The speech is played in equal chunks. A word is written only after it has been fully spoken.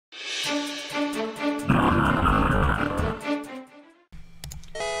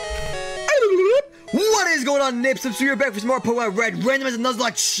going on, NiPPs? So we're back for some more Pokemon Red Randomizer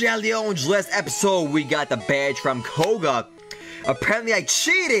Nuzlocke Challenge. Last episode, we got the badge from Koga. Apparently, I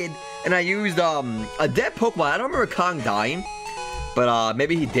cheated, and I used, a dead Pokemon. I don't remember Kong dying, but,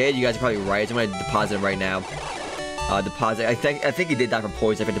 maybe he did. You guys are probably right, so I'm gonna deposit him right now. Deposit. I think he did die from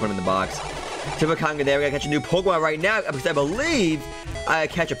poison. I forgot to put him in the box. So Kong there, we're gonna catch a new Pokemon right now, because I believe I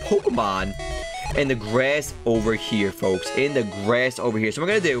catch a Pokemon in the grass over here, folks. In the grass over here. So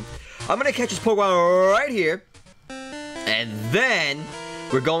what I'm gonna do, I'm gonna catch this Pokemon right here, and then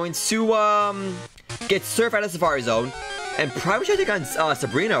we're going to get Silph out of the Safari Zone, and probably should take on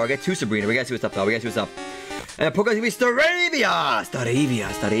Sabrina or get to Sabrina. We gotta see what's up though. We gotta see what's up. And the Pokemon's gonna be Staravia. Alright, so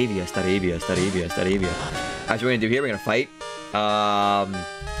what we're gonna do here, we're gonna fight.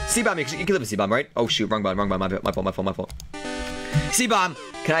 C-Bomb, you can live with C-Bomb, right? Oh shoot, wrong button, my fault. C-Bomb,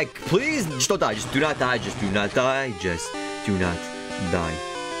 can I please just don't die? Just do not die. Just do not die. Just do not die.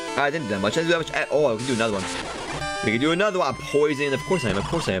 I didn't do that much. I didn't do that much at all. We can do another one. We can do another one. I'm poisoned. Of course I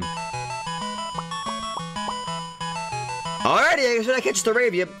am. Alrighty, I guess you're not catching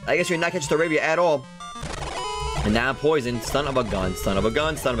Staravia. I guess you're not catching Staravia at all. And now I'm poisoned. Son of a gun. Now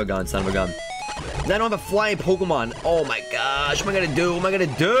I don't have a flying Pokemon. Oh my gosh. What am I gonna do?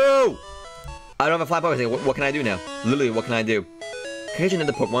 I don't have a flying Pokemon. What can I do now? Literally, what can I do? Can I catch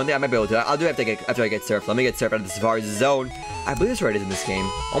another Pokemon? Yeah, I might be able to. I'll do it after I get Silph. Let me get Silph out of the Safari Zone. I believe that's where it is in this game.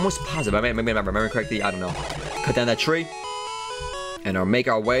 Almost positive. I may not remember correctly. I don't know. Cut down that tree. And I'll make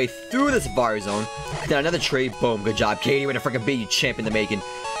our way through the Safari Zone. Cut down another tree. Boom. Good job, Katie. We're gonna freaking be you champ in the making.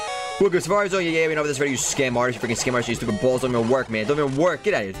 We're good. Safari Zone. Yeah, we know this already. You scam artist. You freaking scam artist. You stupid balls. Don't even work, man. Don't even work.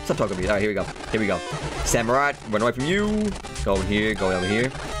 Get out of here. Stop talking to me. Alright, here we go. Samurai. Run away from you. Go over here. Go over here.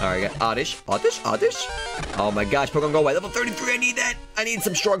 Alright, got Oddish. Oh my gosh, Pokemon go away. Level 33, I need that. I need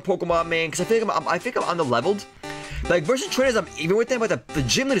some strong Pokemon, man, because I think I'm underleveled. Like, versus trainers, I'm even with them, but the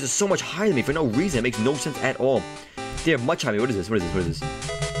gym leaders are so much higher than me for no reason. It makes no sense at all. They're much higher. What is this?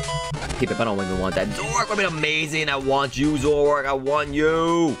 Keep it, I don't even want that. Zork would be amazing. I want you, Zork. I want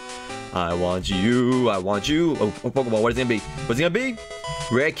you. Oh, Pokemon, what is it gonna be?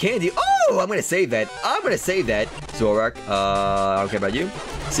 Rare candy. Oh, I'm gonna save that. Zorak, I don't care about you.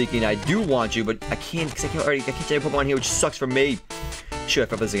 Seeking, I do want you, but I can't, because I can't catch any Pokemon here, which sucks for me. Should I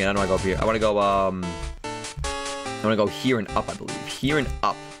flip this again? I don't want to go up here. I want to go here and up, I believe. Here and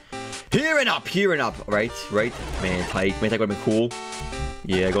up. Right? Mantike would have been cool.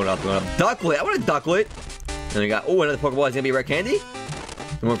 Yeah, going up. Ducklet. I want a Ducklet. Then we got, oh, another Pokeball. Is gonna be rare candy?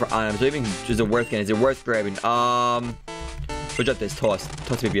 I'm going for items. So even is it worth getting? Is it worth grabbing? Switch up this. Toss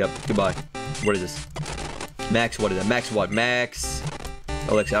me up. Goodbye. What is this? Max, what is that? Max what? Max.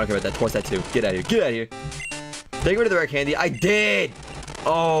 Elixir, I don't care about that. Toss that too. Get out of here. Did I get rid of the rare candy? I did!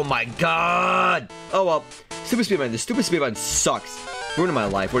 Oh my god! Oh well. Stupid speed button. The stupid speed button sucks. Ruining my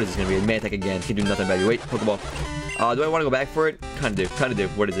life. What is this gonna be? A Mantike again. Can't do nothing about you. Wait, Pokeball. Do I want to go back for it? Kinda do.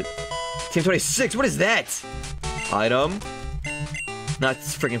 What is it? Team 26. What is that? Item. Not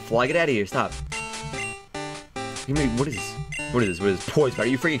freaking fly. Get out of here. Stop. What is this? Poison powder.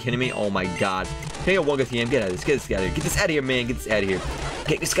 Are you freaking kidding me? Oh my god. Can I get one good TM? Get out of this. Get this out of here. Get this out of here, man. Get this out of here.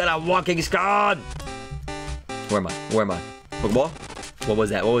 Genghis-Khan, I want Genghis-Khan! Where am I? Pokeball? What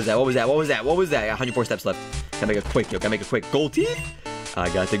was that? 104 steps left. Gotta make it quick. Gold teeth? I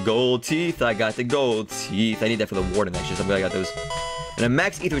got the gold teeth. I need that for the warden, actually, so I'm glad I got those. And a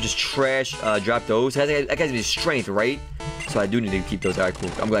max ether, which is trash. Drop those. That guy's be strength, right? So I do need to keep those. Alright, cool.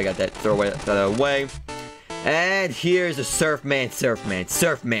 I'm glad I got that. Throw that away. And here's the Silph Man's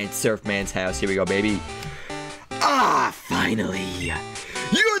house. Here we go, baby. Finally.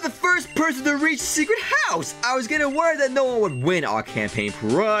 You're the first person to reach the secret house. I was getting worried that no one would win our campaign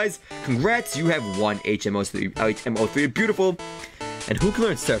prize. Congrats, you have won HMO3. Beautiful. And who can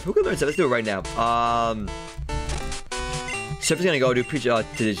learn Silph? Let's do it right now. Silph is gonna go to procedure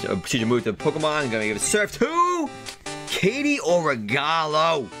move to Pokemon. I'm gonna give a Silph to Katie or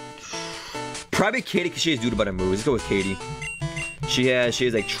Regalo. Probably Katie, because she has doodle butter moves. Let's go with Katie. She is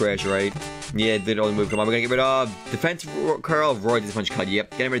like trash, right? Yeah, they don't move. Come on, we're gonna get rid of Defense Curl. Roy does a punch cut.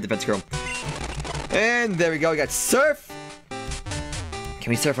 Yep, getting rid of Defense Curl. And there we go. We got Silph. Can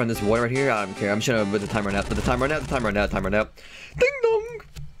we surf on this water right here? I don't care. I'm just gonna put the timer out. Ding dong.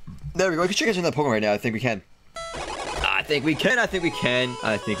 There we go. We can check out that Pokemon right now. I think we can. I think we can.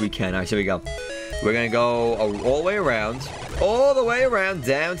 Alright, so here we go. We're gonna go all the way around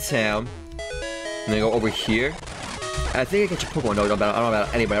downtown. And then go over here. I think I catch a Pokemon. No, I don't know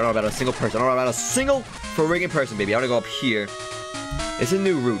about anybody. I don't know about a single person. I don't know about a single freaking person, baby. I want to go up here. It's a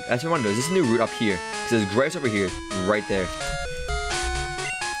new route. That's what I want to do. Is this a new route up here? Because there's grass over here. Right there.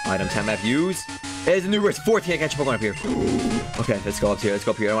 Item time map use. There's a new risk. 14. I catch a Pokemon up here. Okay, let's go up here. Let's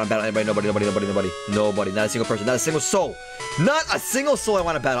go up here. I don't want to battle anybody. Nobody. Not a single person. Not a single soul. Not a single soul I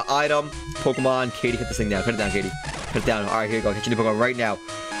want to battle. Item. Pokemon. Katie, cut this thing down. Cut it down, Katie. Cut it down. All right, here you go. Catch a new Pokemon right now.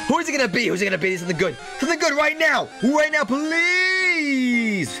 Who is it going to be? Who's it going to be? Something good. Something good right now. Right now,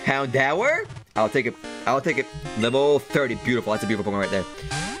 please. Houndour. I'll take it. I'll take it. Level 30. Beautiful. That's a beautiful Pokemon right there.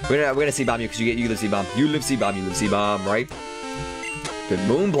 We're gonna C-bomb you because you live C-bomb. You live C-bomb. You live C-bomb, right? Good.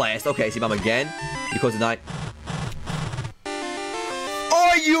 Moonblast. Okay, C-bomb again. You close the night.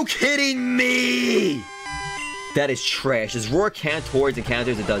 Are you kidding me? That is trash. Does Roar count towards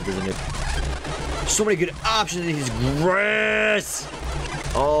encounters? It does, doesn't it? So many good options in his grass.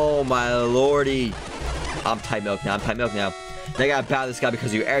 Oh my lordy. I'm tight milk now. Now I gotta battle this guy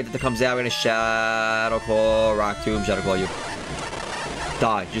because you air that comes out. We're gonna Shadow Claw, Rock Tomb, Shadow Claw you.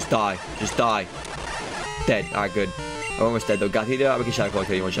 Die. Just die. Just die. Dead. Alright, good. I'm almost dead though. Got he there? We can Shadow Claw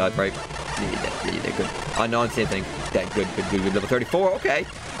kill you one shot, right? Yeah, you're dead. Good. Unknown, same thing. Dead. Good. Level 34. Okay.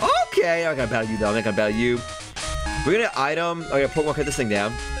 Okay. I'm not gonna battle you though. I'm not gonna battle you. We're gonna item. Oh yeah, Pokemon cut this thing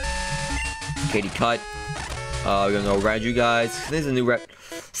down. Katie cut. We're gonna go around you guys. There's a new rep.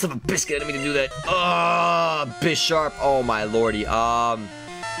 Son of a biscuit. I didn't mean to do that. Bisharp. Oh my lordy. Yeah,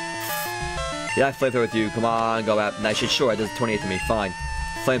 I flamethrower with you. Come on, go out. Nice shit. Sure, it does 28 to me. Fine.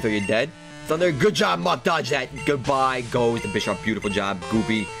 Flamethrower, you're dead. Thunder, good job, Muck. Dodge that. Goodbye. Goes the Bisharp. Beautiful job.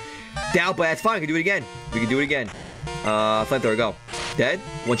 Goopy. Down, but that's fine. We can do it again. Flamethrower, go. Dead.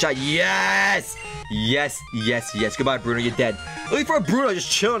 One shot. Yes. Yes. Goodbye, Bruno. You're dead. Looking for a Bruno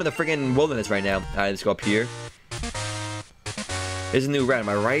just chilling in the freaking wilderness right now. All right, let's go up here. There's a new rat. Am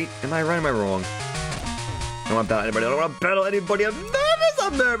I right? Am I wrong? I don't want to battle anybody.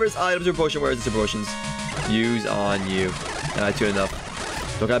 I'm nervous. Items or potion. Where is the super potions? Use on you. Alright, two enough.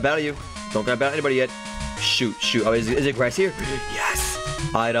 Don't gotta battle you. Don't gotta battle anybody yet. Shoot. Oh, is it grass here? Yes.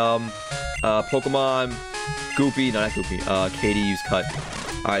 Item. Pokemon. Goopy. No, not Goopy. Katie, use cut.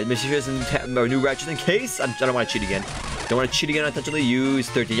 Alright, mischievous and new rat just in case. I don't want to cheat again. Don't want to cheat again unintentionally. Use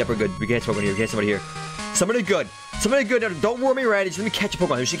 13. Yep, we're good. We can't Pokemon here. We can't somebody here. Somebody good. Now, don't worry me, Randy. Just let me catch a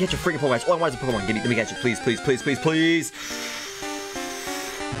Pokemon. Let me catch a freaking Pokemon. That's all I want is a Pokemon. Let me catch it. Please.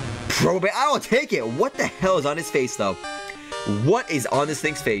 Probably. I'll take it. What the hell is on his face, though? What is on this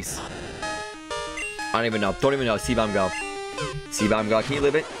thing's face? I don't even know. C-bomb go. Can you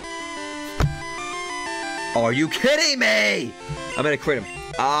live it? Are you kidding me? I'm gonna crit him.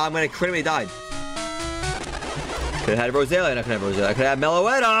 He died. Could have had Roselia. I couldn't have Roselia. I could have had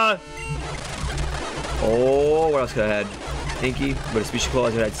Meloetta. Oh, what else could I have had? Inky, but a species claw. I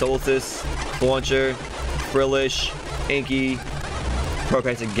could have had Solstice, Launcher, Frillish, Inky,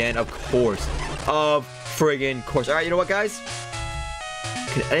 Propax again, of course. Friggin' course. Alright, you know what, guys?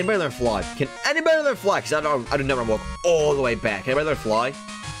 Can anybody learn fly? Because I do never walk all the way back. Can anybody learn fly?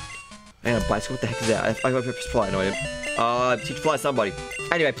 I got a bicycle. What the heck is that? I press fly. No, I didn't. Teach fly somebody.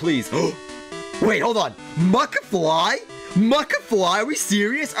 Anyway, please. Wait, hold on. Muckafly? Are we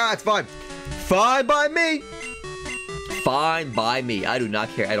serious? Alright, it's fine. Fine by me. I do not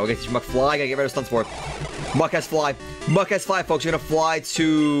care. I don't get to Muck fly. I gotta get rid of stunts for it. Muck has fly, folks. We're gonna fly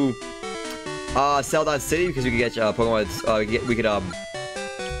to Celadon City because we can get Pokemon.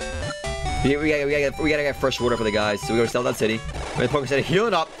 We gotta get fresh water for the guys. So we go to Celadon City. We're in Pokemon City,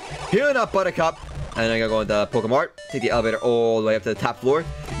 healing up, Buttercup, and then I gotta go into Pokemart. Take the elevator all the way up to the top floor.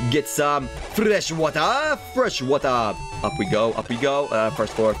 Get some fresh water. Up we go.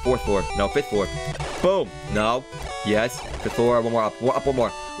 First floor, fourth floor. No, fifth floor. Boom. No. Yes. Fifth floor. One more up. One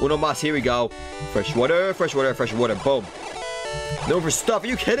more. Uno mas. Here we go. Fresh water. Boom. No room for stuff. Are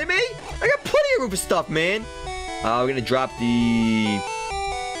you kidding me? I got plenty of room for stuff, man. We're gonna drop the...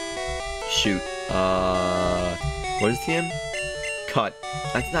 Shoot. What is TM? Cut.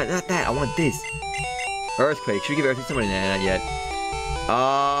 That's not that. I want this. Earthquake. Should we give Earthquake to somebody? Nah, not yet.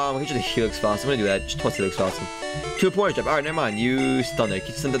 I'm gonna get you the Helix Fossil. I'm gonna do that. Just toss Helix Fossil. 2 points drop. Alright, never mind. Use Thunder. Can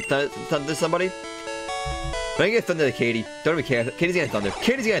you thunder to somebody? I'm gonna get Thunder to Katie. Don't even care. Katie's gonna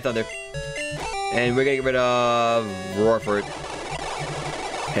Thunder. And we're gonna get rid of Roar for it.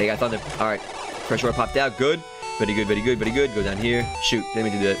 Okay, got Thunder. Alright. Fresh Roar popped out. Good. Very good. Go down here. Shoot. Let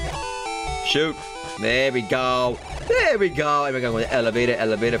me do that. Shoot. There we go. And we're gonna go to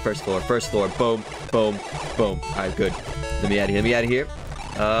elevator. First floor. Boom. Alright, good. Let me out of here.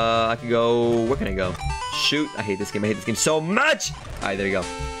 I can go... Where can I go? Shoot. I hate this game so much. Alright, there we go.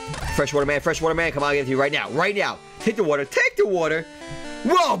 Freshwater man. Come on, I'll get to you right now. Take the water.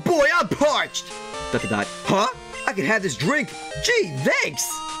 Whoa, boy, I'm parched. Dot. Huh? I can have this drink. Gee, thanks.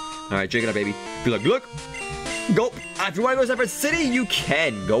 Alright, drink it up, baby. Good luck. Go. If you want to go to San Francisco City, you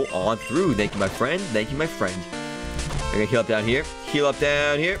can. Go on through. Thank you, my friend. I'm gonna heal up down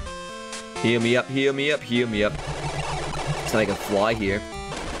here. Heal me up, heal me up, heal me up. So I can fly here.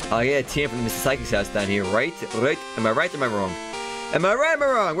 I get a team from Mr. Psychic's house down here, right? Right? Am I right or am I wrong? Am I right or am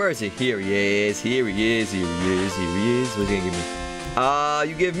I wrong? Where is he? Here he is, here he is, here he is, here he is. What's he gonna give me?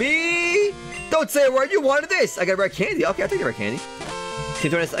 You give me... Don't say a word, you wanted this! I got red candy. Okay, I'll take the red candy.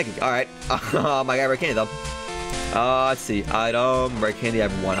 Team Tournament Psychic, alright. I got red candy though. Let's see. Item, red candy, I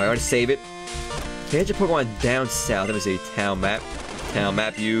have one. I gotta save it. Can't you Pokemon down south? Let me see. Town map. Town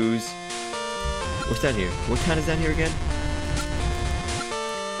map use. What's down here? What town is down here again?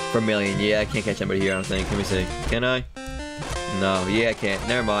 Vermilion. Yeah, I can't catch anybody here, I don't think. Let me see. Can I? No. Yeah, I can't.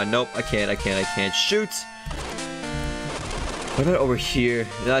 Never mind. Nope, I can't. Shoot! What about over here?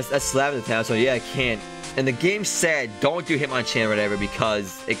 No, that's slab in the town, so yeah, I can't. And the game said, don't do Hitmonchan or whatever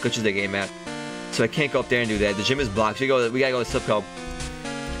because it glitches the game out. So I can't go up there and do that. The gym is blocked. So we gotta go to Silph.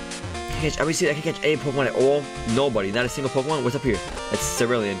 I can catch any Pokemon at all? Nobody. Not a single Pokemon? What's up here? That's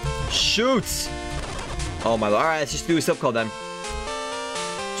Cerulean. Shoots! Oh my lord. Alright, let's just do a Silph then.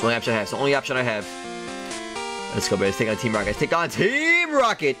 It's the only option I have. It's the only option I have. Let's go, baby. Let's take on Team Rocket. Let's take on Team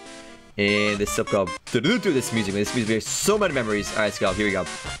Rocket! And this Silph. This music, man. This music has so many memories. Alright, let's go. Here we go.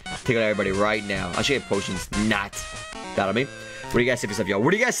 Take on everybody right now. I should get potions. Not. Got on me. What do you guys say for yourself, y'all? What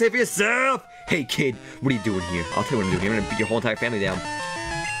do you guys say for yourself? Hey, kid. What are you doing here? I'll tell you what I'm doing here. I'm gonna beat your whole entire family down.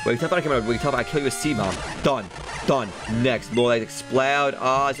 Wait, talk about I come out. We talk about I kill you with C-bomb. Done. Done. Next. More like explode.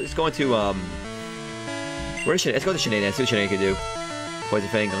 So it's going to where is Sinead? Let's go to Sinead and see what Sinead can do. Poison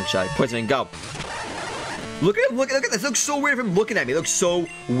Fang, Gunk Shot. Poison Fang, go. Look at him. Look at this. It looks so weird of him looking at me. It looks so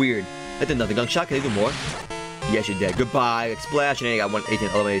weird. That did nothing. Gunk Shot. Can I do more? Yes, you're dead. Goodbye. Splash. Sinead got 118,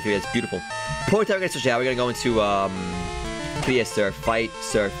 1183. That's beautiful. Point time. We're gonna switch out. We're gonna go into PS Surf. Fight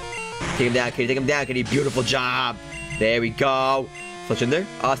Surf. Take him down, Kitty. Take him down, Kitty. Beautiful job. There we go. Switch in there.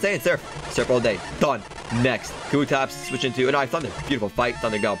 Stay in Surf. Surf all day. Done. Next. Kabutops. Switch into... No, Thunder. Beautiful. Fight.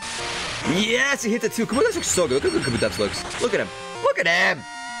 Thunder. Go. Yes, he hit the 2. Kabutops looks so good. Look at how Kabutops looks. Look at him. Look at him.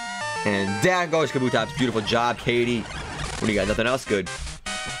 And down goes Kabutops. Beautiful job, Katie. What do you got? Nothing else? Good.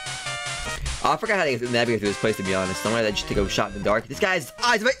 I forgot how to navigate through this place, to be honest. I'm gonna just take a shot in the dark. This guy's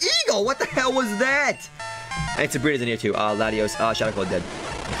eyes of an eagle. What the hell was that? And Sabrina's in here, too. Latios. Shadow Claw dead.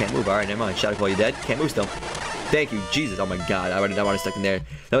 I can't move. Alright, never mind. Shadow Claw, you dead? Can't move still. Thank you, Jesus. Oh my god, I did not want to stuck in there.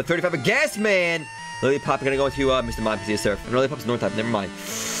 Number 35, a gas man. Lillipup, gonna go into Mr. Monp's Surf. And Lillipup's North type, never mind.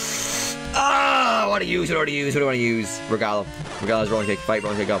 I want to use. What do I want to use? Regalo. Regalo's rolling kick. Fight,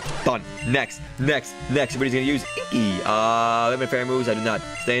 rolling kick, go. Done. Next. Everybody's gonna use Inky. Limit fair moves, I do not.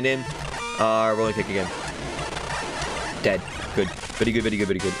 Staying in. Rolling kick again. Dead. Good. Very good.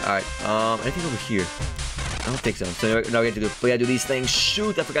 Alright. Anything over here? I don't think so. So now we gotta do these things.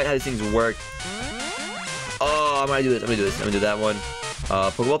 Shoot, I forgot how these things work. I'm gonna do this. I'm gonna do that one.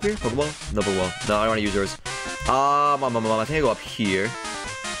 Pokeball up here? Pokeball? No Pokeball. No, I don't want to use yours. I think I go up here.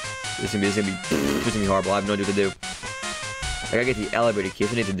 This is gonna be horrible. I have no idea what to do. I gotta get the elevator key.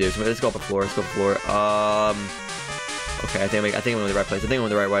 That's what I need to do. So let's go up the floor. Okay, I think I'm in the right place. I think I'm in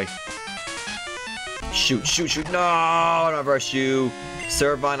the right way. Shoot. No, I don't have Rush you.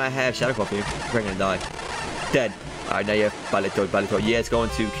 Servine, I have Shadow Claw for you. You're gonna die. Dead. Alright, now you have Balito. Yeah, it's going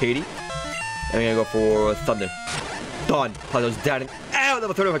to Katie. And we're gonna go for Thunder. Done. Puzzle's down and out.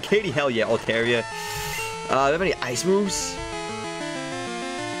 Level 30 for Katie. Hell yeah. Altaria. Do I have any ice moves?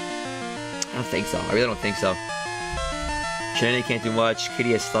 I don't think so. I really don't think so. Shenanigans can't do much.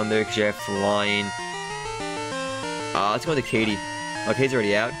 Katie has Thunder because you have Flying. Let's go into Katie. Oh, Katie's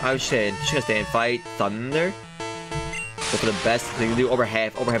already out. I was saying she's gonna stay and fight Thunder. Go for the best thing to do. Over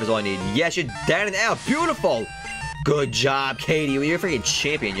half. Over half is all I need. Yes, you're down and out. Beautiful. Good job, Katie. You're a freaking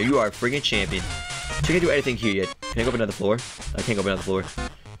champion. You are a freaking champion. She can't do anything here yet. Can I go up another floor? I can't go up another floor.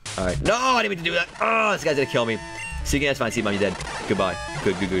 Alright. No, I didn't mean to do that. Oh, this guy's gonna kill me. See, that's fine. See, Mom, you're dead. Goodbye.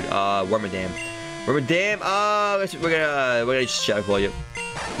 Good. Wormadam. We're gonna just Shadow Claw you.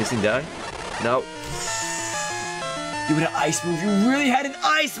 This thing die? No. You had an ice move. You really had an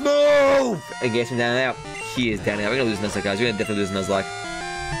ice move! And guess him down and out. He is down and out. We're gonna lose Nuzlocke, guys. We're gonna definitely lose Nuzlocke.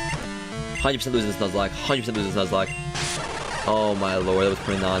 100% losing this Nuzlocke. 100% losing this Nuzlocke. Oh my lord, level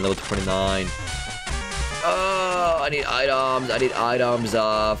 29, level 29. Oh, I need items.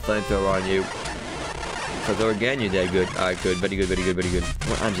 Flamethrower on you. Flamethrower again, you're dead. Good. Alright, good. Very good.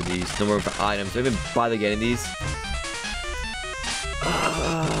 What items are these? No more for items. Don't even bother getting these.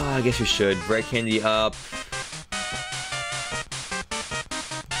 I guess we should. Break candy up.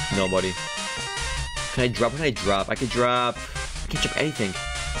 Nobody. Can I drop? I can drop anything.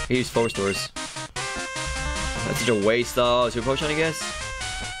 I use 4 stores. That's such a waste though. Super Potion, I guess?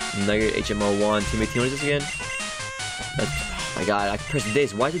 Negative HMO1. Team 18, what is this again? Oh my god, I can press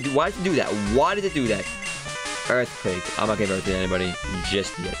this. Why did it do that? Why did it do that? Earthquake. I'm not giving Earthquake to anybody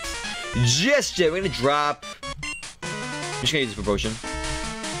just yet. Just yet. We're gonna drop. I'm just gonna use this for potion.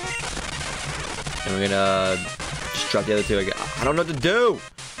 And we're gonna just drop the other two. I don't know what to do.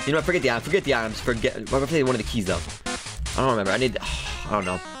 You know what? Forget the items. Forget the items. Forget. I'm gonna play one of the keys though. I don't remember. I need. I don't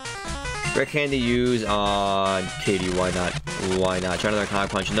know. Rare candy use on Katie. Why not? Why not? Try another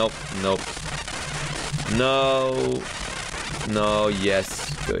counter punch. Nope. Nope. No. No.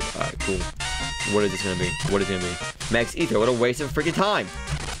 Yes. Good. All right. Cool. What is this gonna be? What is it gonna be? Max Ether. What a waste of freaking time.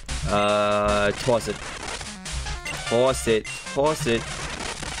 Toss it. Toss it. Toss it.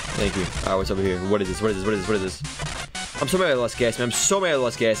 Thank you. Alright, what's over here? What is this? What is this? What is this? What is this? I'm so mad I lost gas, man. I'm so mad I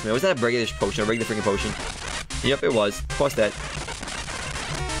lost gas, man. Was that a regular potion? A regular freaking potion? Yep, it was. Toss that.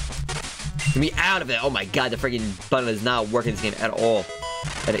 Get me out of it. Oh my god, the freaking button is not working this game at all.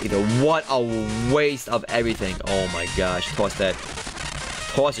 Either. What a waste of everything. Oh my gosh. Toss that.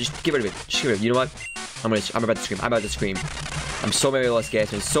 Toss it. Just get rid of it. Just get rid of it. You know what? I'm about to scream. I'm about to scream. I'm so mad I lost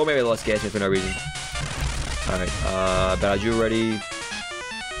gas, man. So mad I lost gas, man, for no reason. Alright, Battle Drew ready.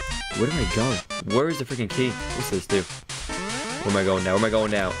 Where do I go? Where is the freaking key? What's this do? Where am I going now? Where am I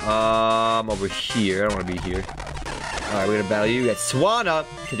going now? I'm over here. I don't want to be here. Alright, we're gonna battle you. We got Swanna.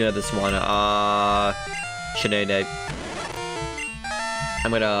 Can do another Swanna. Shenanigans.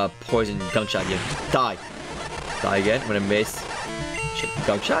 I'm gonna poison gunshot you. Die. Die again. I'm gonna miss. Shit,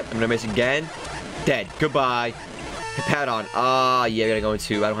 gunshot. I'm gonna miss again. Dead. Goodbye. Pat on. Yeah, we gotta go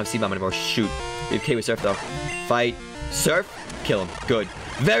into. I don't have C-bomb anymore. Shoot. We have K with Surf though. Fight. Surf. Kill him. Good.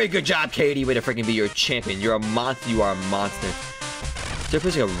 Very good job, Katie. Way to freaking be your champion. You're a monster. You are a monster. Is there a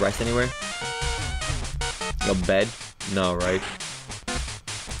place to go rest anywhere? A bed? No, right?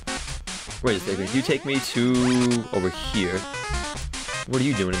 Where is it? You take me to over here. What are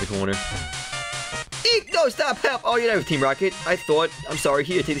you doing in the corner? Eek! No, stop! Help! Oh, you're not with Team Rocket. I thought. I'm sorry.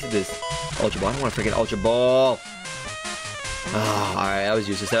 Here, take this. Ultra Ball. I don't want to freaking Ultra Ball. Ah, alright. That was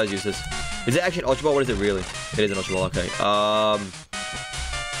useless. That was useless. Is it actually an Ultra Ball? What is it really? It is an Ultra Ball. Okay.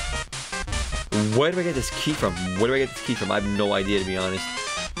 Where do I get this key from? Where do I get this key from? I have no idea, to be honest.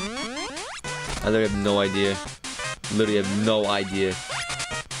 I literally have no idea. Literally have no idea.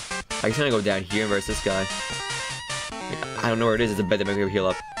 I guess I'm gonna go down here and versus this guy. I don't know where it is. It's a bed that makes me heal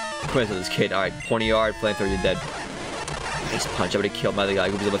up. Quit with this kid. Alright, 20 yard, flamethrower, you're dead. Nice punch. I would have killed my other guy.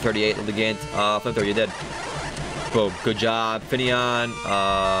 Who was about 38 of the Gant. Flamethrower, you're dead. Boom. Good job. Finion.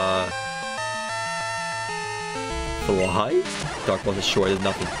 Fly? Dark Ball is short. There's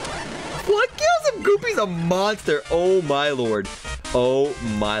nothing. What kills him? Goopy's a monster. Oh my lord. Oh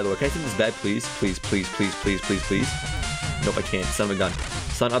my lord. Can I send this bed, please? Please, please, please, please, please, please. Nope, I can't. Son of a gun.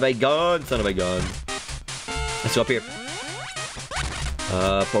 Son of a gun. Son of a gun. Let's go up here.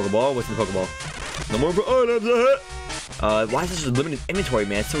 Pokeball. What's in the Pokeball? No more items. Why is this just limited inventory,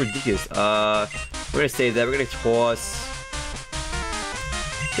 man? It's so ridiculous. We're gonna save that. We're gonna toss.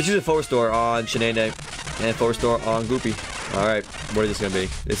 Let's use a forward store on Shenanigans and forward store on Goopy. Alright, what is this gonna be?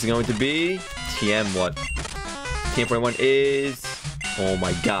 This is going to be TM what? TM41 is. Oh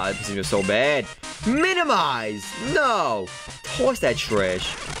my god, this is so bad. Minimize! No! Toss that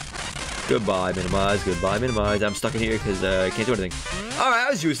trash. Goodbye, minimize. Goodbye, minimize. I'm stuck in here because I can't do anything. Alright,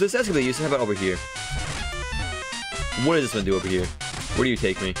 that was useless. That's gonna be useless. How about over here? What is this gonna do over here? Where do you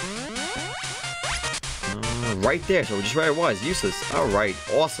take me? Right there. So just where it was. Useless. Alright,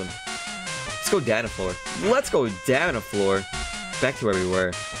 awesome. Let's go down a floor. Let's go down a floor. Back to where we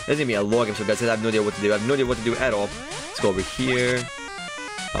were. There's gonna be a long episode, guys. I have no idea what to do. I have no idea what to do at all. Let's go over here.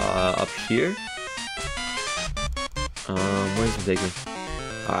 Up here. Where does it take me?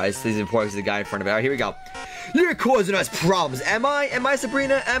 Alright, this is important. There's a guy in front of it. Alright, here we go. You're causing us problems. Am I? Am I,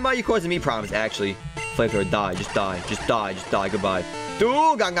 Sabrina? Am I? You're causing me problems, actually. Flamethrower, die. Just die. Just die. Just die. Goodbye.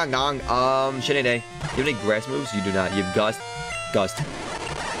 Dude, gong, gong, gong. Shenanigans. Do you have any grass moves? You do not. You have Gust. Gust.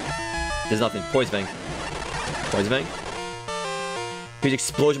 There's nothing. Poison Fang. Poison Fang. Huge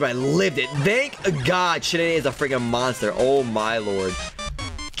explosion, but I lived it. Thank God. Shenanigans is a freaking monster. Oh my lord.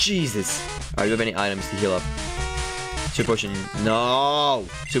 Jesus. Alright, do you have any items to heal up? Super Potion. No.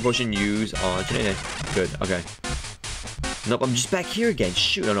 Super Potion use on Shenanigans. Good. Okay. Nope, I'm just back here again.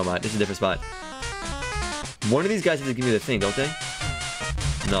 Shoot. No, no, this is a different spot. One of these guys has to give me the thing, don't they?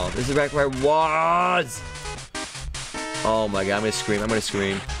 No, this is back where I was. Oh my god, I'm gonna scream. I'm gonna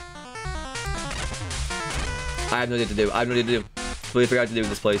scream. I have no idea what to do. I have no idea what to do. Completely forgot what to do in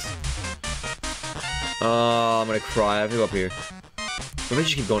this place. Oh, I'm gonna cry. I have to go up here. If I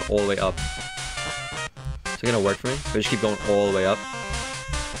just keep going all the way up. Is it gonna work for me? If I just keep going all the way up.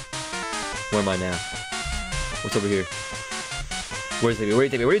 Where am I now? What's over here? Where do you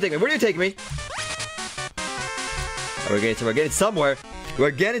take me? Where do you take me? Where do you take me? Where do you take me? Oh, we're getting somewhere. We're getting somewhere.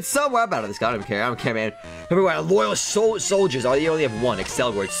 We're getting somewhere. I'm out of this guy. I don't care. I don't care, man. Everyone, loyal soldiers. Oh, you only have one.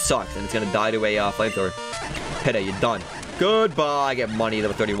 Excelgor, it sucks. And it's gonna die to a flamethrower. Headache, you're done. Goodbye. I get money,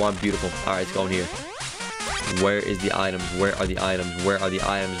 level 31. Beautiful. Alright, let's go in here. Where is the items? Where are the items? Where are the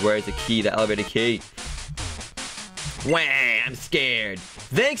items? Where is the key? The elevator key. Wah, I'm scared.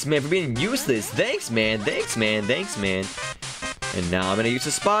 Thanks, man, for being useless. Thanks, man. Thanks, man. Thanks, man. And now I'm gonna use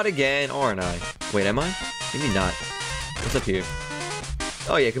the spot again, aren't I? Wait, am I? Maybe not. What's up here?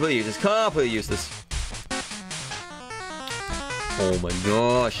 Oh yeah, completely useless. Completely useless. Oh my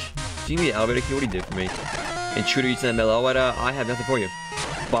gosh. Do you need an elevator key? What do you do for me? Intruder using that mellow. I have nothing for you.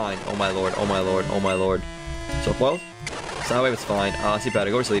 Fine. Oh my lord. Oh my lord. Oh my lord. So well, Soundwave is fine. Sleep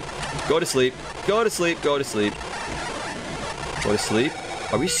powder. Go to sleep. Go to sleep. Go to sleep. Go to sleep. Go to sleep.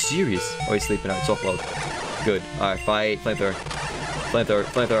 Are we serious? Oh, he's sleeping. Alright, soft load. Good. Alright, fight. Flamethrower. Flamethrower.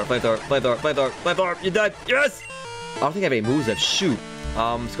 Flamethrower. Flamethrower. Flamethrower. Flamethrower. Flamethrower. You're dead. Yes! I don't think I have any moves left. Shoot.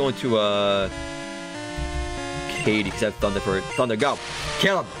 Let's go into, Katie, because I have Thunder for it. Thunder, go.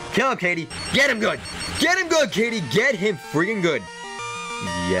 Kill him. Kill him, Katie. Get him good. Get him good, Katie. Get him freaking good.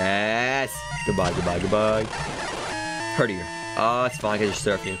 Yes. Goodbye, goodbye, goodbye. Hurtier. It's fine. I can just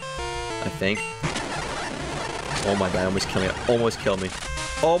surf you. I think. Oh my god, almost killed me. Almost killed me.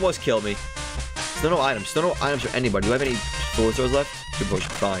 Almost killed me. Still no items. Still no items for anybody. Do I have any bullet swords left? Good potion.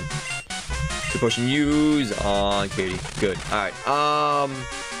 Fine. Good potion. Use on Katie. Good. Alright. I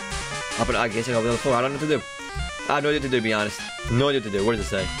guess I go on the floor. I don't know what to do. I have no idea what to do, to be honest. No idea what to do. What does it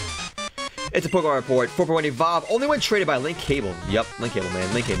say? It's a Pokemon report. 4.1 evolve. Only when traded by Link Cable. Yep. Link Cable,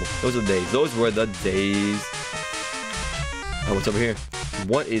 man. Link Cable. Those are the days. Those were the days. Oh, what's over here?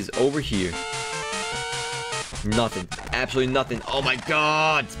 What is over here? Nothing. Absolutely nothing. Oh my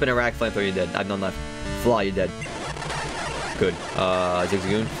god! Spin a rack, flamethrower, you're dead. I have none left. Fly, you're dead. Good.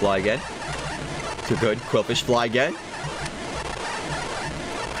 Zigzagoon, fly again. Too good. Quillfish, fly again. Oh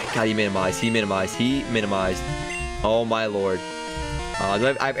my god, he minimized. He minimized. He minimized. Oh my lord. I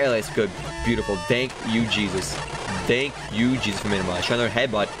have air lace. Good. Beautiful. Thank you, Jesus. Thank you, Jesus, for minimizing. Try another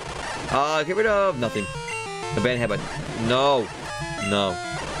headbutt. Get rid of nothing. Abandon headbutt. No. No.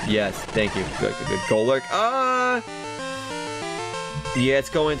 Yes, thank you. Good, good, good. Golurk. Yeah, it's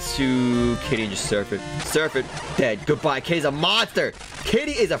going to Kitty and just surf it. Surf it. Dead. Goodbye. Kitty's a monster.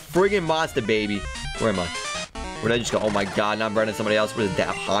 Kitty is a friggin' monster, baby. Where am I? Where did I just go? Oh my god, now I'm burning somebody else. What is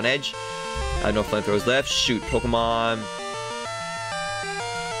that? Honedge? I have no flamethrowers left. Shoot. Pokemon.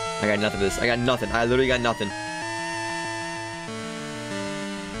 I got nothing for this. I got nothing. I literally got nothing.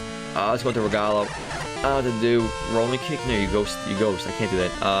 Let's go to Regalo. I don't know what to do. Rolling kick? No, you ghost. You ghost. I can't do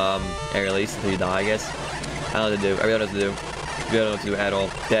that. Air release until you die, I guess. I don't know what to do. I really don't know what to do. I really don't know what to do at all.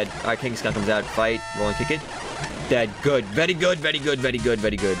 Dead. Alright, King Skunk comes out. Fight. Rolling kick it. Dead. Good. Very good. Very good. Very good.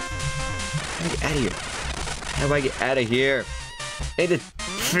 Very good. How do I get out of here? How do I get out of here? I need the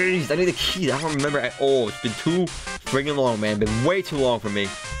keys. I need the keys. I don't remember at all. It's been too friggin' long, man. Been way too long for me.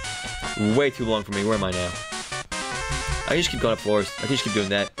 Way too long for me. Where am I now? I can just keep going up floors. I can just keep doing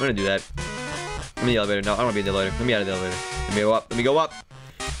that. I'm gonna do that. I'm in the elevator. No, I don't want to be in the elevator. Let me out of the elevator. Let me go up. Let me go up.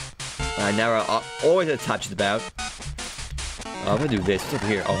 Now we're up. Always at the top, just about. I'm gonna do this. What's over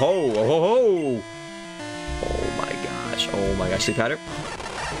here? Oh ho! Oh ho ho! Oh my gosh! Oh my gosh! Sleep powder.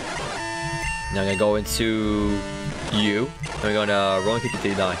 Now I'm gonna go into you. I'm gonna roll and kick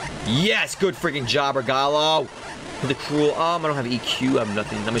until you die. Yes! Good freaking job, Regalo! The cruel. I don't have EQ. I have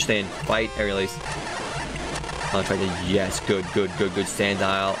nothing. I'm just staying. Fight. Air release. I'll try to. Yes. Good. Good. Good. Good. Stand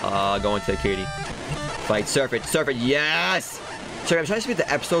dial. Going to Katie. Fight. Surf it. Surf it. Yes! Sorry, I'm trying to speed the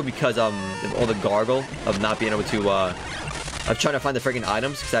episode because all the gargle of not being able to I'm trying to find the freaking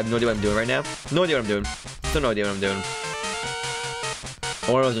items because I have no idea what I'm doing right now. No idea what I'm doing. Still no idea what I'm doing.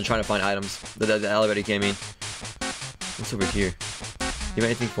 All I was trying to find items. The elevator came in. What's over here? You have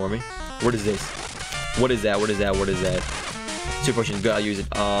anything for me? What is this? What is that? What is that? What is that? Super potion. Good. I'll use it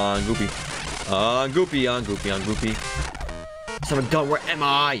on Goopy. On Goopy. On Goopy. On Goopy. Son of a gun. Where am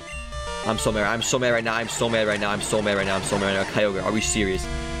I? I'm so mad. I'm so mad right now. I'm so mad right now. I'm so mad right now. I'm so mad right now. Kyogre, are we serious?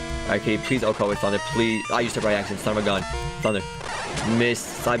 Alright, Katie, please OHKO with Thunder. Please. I used it by accident. Son of a gun. Thunder. Miss.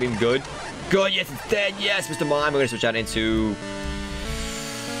 Psybeam. Good. Good. Yes, it's dead. Yes, Mr. Mime. We're going to switch out into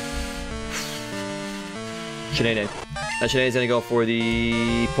Shenane. Now Shenane's going to go for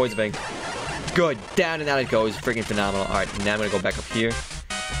the Poison Fang. Good. Down and out it goes. Freaking phenomenal. Alright, now I'm going to go back up here.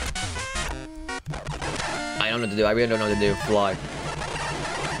 I don't know what to do. I really don't know what to do. Fly.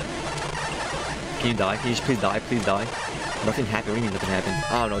 Can you die? Can you just please die? Please die. Nothing happened. What do you mean nothing happened?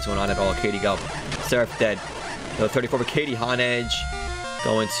 I don't know what's going on at all. Katie, go. Seraph, dead. No, 34 for Katie. Honedge.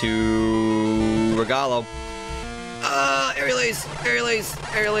 Going to Regalo. Air release. Air release.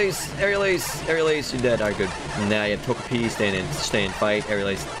 Air release. Air release. Air release. You're dead. Alright, good. Now you have Togepi. Staying in. Stay in. Fight. Air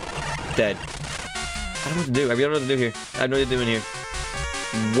release. Dead. I don't know what to do. I really don't know what to do here. I have no idea what to do in here.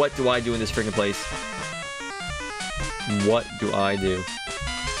 What do I do in this freaking place? What do I do?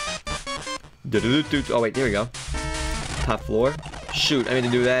 Oh, wait, there we go. Top floor. Shoot, I mean to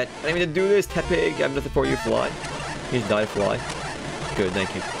do that. I didn't mean to do this, Tepig. I have nothing for you, fly. You just died, fly. Good,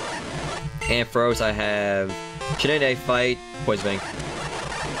 thank you. Ampharos, I have Shenanigans, fight, poison bank.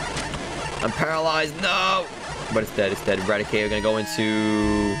 I'm paralyzed, no! But it's dead, it's dead. Eradicate, we're gonna go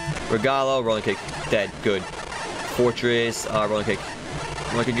into Regalo, rolling kick, dead, good. Fortress, rolling kick.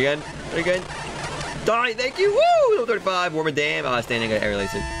 Rolling kick again, again. Die, thank you, woo! Level 35, Warmer Dam, standing, air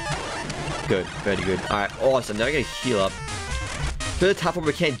release it. Good, very good. Alright, awesome, now I gotta heal up. To the top where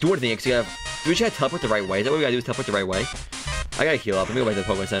we can't do anything, because we gotta... Do we try to teleport the right way? Is that what we gotta do, is teleport the right way? I gotta heal up, let me go back to the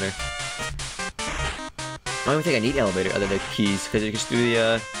Pokemon Center. I don't even think I need elevator other than the keys, because you can just do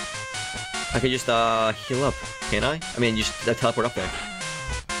the, I can just, heal up, can't I? I mean, just teleport up there.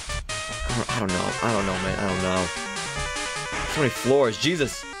 I don't know, man, I don't know. So many floors,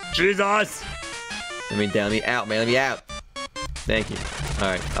 Jesus! Jesus! Let me down, let me out, man, let me out! Thank you.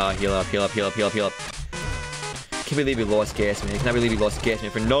 Alright, heal up, heal up, heal up, heal up, heal up. Can't believe we lost gas, man. I cannot believe we lost gas,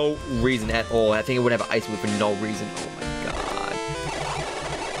 man, for no reason at all. I think it would have an ice move for no reason.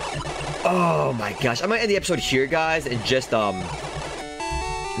 Oh my gosh. I'm gonna end the episode here, guys, and just,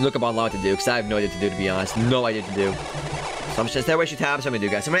 look up online what to do, because I have no idea what to do, to be honest. No idea what to do. So I'm just gonna waste your time, so I'm gonna do,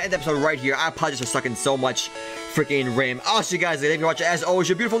 guys. So I'm gonna end the episode right here. I apologize for sucking so much freaking RAM. I'll see you guys later. If you're watching, as always,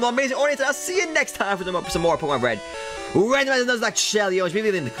 your beautiful, amazing audience, and I'll see you next time for some more Pokemon Red Randomizer Nuzlocke challenge.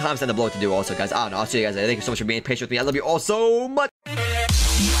 Maybe leave in the comments down below what to do also, guys. I don't know. I'll see you guys later. Thank you so much for being patient with me. I love you all so much.